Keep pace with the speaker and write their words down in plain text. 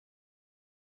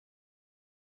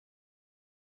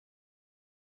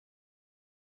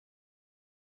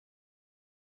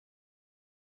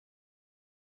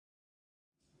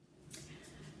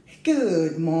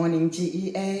Good morning,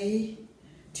 GEA.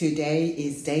 Today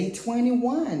is day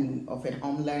 21 of at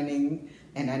home learning,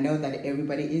 and I know that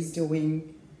everybody is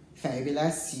doing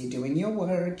fabulous. You're doing your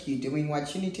work, you're doing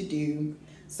what you need to do.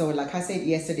 So like I said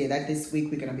yesterday, that this week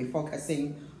we're going to be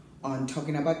focusing on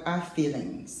talking about our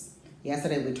feelings.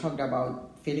 Yesterday we talked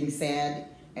about feeling sad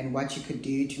and what you could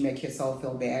do to make yourself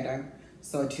feel better.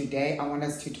 So today I want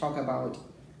us to talk about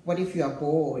what if you are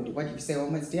bored? What if you say,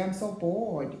 oh, Ms. D, I'm so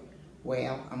bored?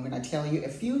 Well, I'm going to tell you a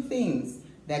few things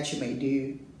that you may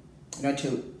do not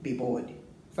to be bored.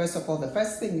 First of all, the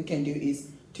first thing you can do is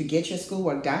to get your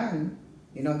schoolwork done.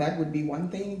 You know, that would be one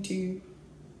thing to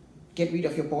get rid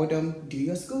of your boredom, do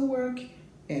your schoolwork,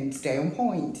 and stay on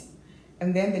point.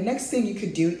 And then the next thing you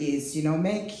could do is,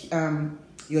 make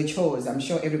your chores. I'm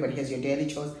sure everybody has your daily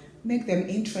chores. Make them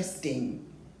interesting.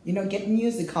 Get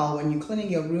musical when you're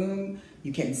cleaning your room.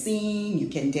 You can sing, you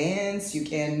can dance, you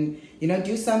can,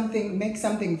 do something, make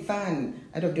something fun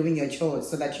out of doing your chores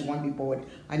so that you won't be bored.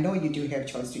 I know you do have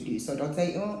chores to do, so don't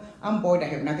say, oh, I'm bored, I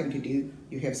have nothing to do.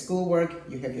 You have schoolwork,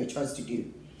 you have your chores to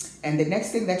do. And the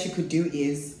next thing that you could do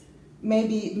is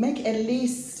maybe make a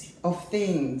list of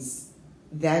things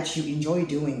that you enjoy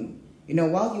doing.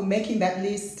 While you're making that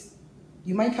list,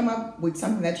 you might come up with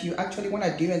something that you actually want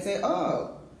to do and say,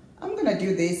 oh, I'm going to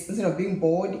do this. Instead of being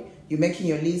bored, you're making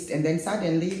your list and then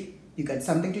suddenly you got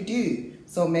something to do.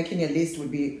 So making a list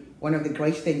would be one of the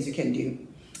great things you can do.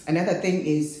 Another thing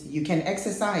is you can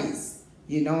exercise.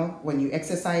 When you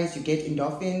exercise, you get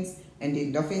endorphins, and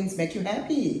the endorphins make you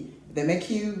happy. They make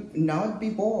you not be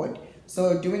bored.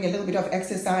 So doing a little bit of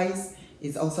exercise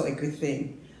is also a good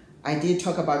thing. I did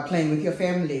talk about playing with your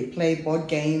family. Play board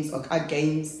games or card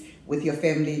games with your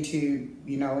family to,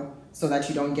 so that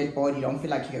you don't get bored, you don't feel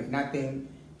like you have nothing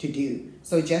to do.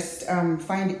 So just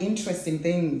find interesting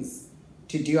things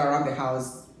to do around the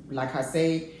house. Like I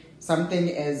say, something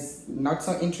is not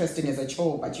so interesting as a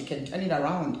chore, but you can turn it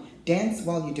around. Dance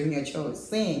while you're doing your chores,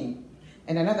 sing.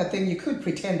 And another thing, you could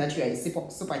pretend that you're a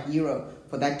superhero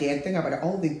for that day and think about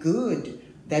all the good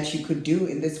that you could do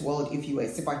in this world if you were a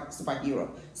superhero.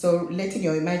 So letting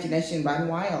your imagination run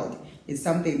wild is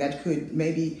something that could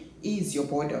maybe ease your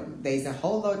boredom. There's a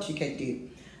whole lot you can do.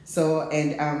 So,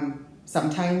 and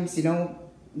sometimes,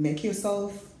 make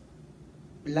yourself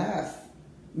laugh.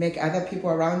 Make other people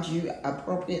around you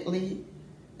appropriately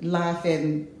laugh,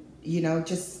 and,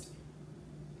 just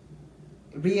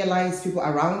realize people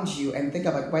around you and think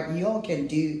about what you all can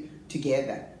do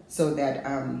together so that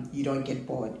you don't get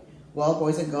bored. Well,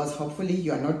 boys and girls, hopefully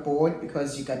you are not bored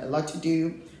because you got a lot to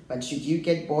do. But should you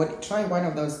get bored, try one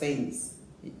of those things.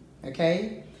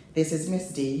 Okay? This is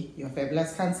Miss D, your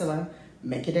fabulous counselor.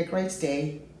 Make it a great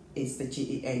day. It's the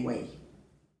GEA way.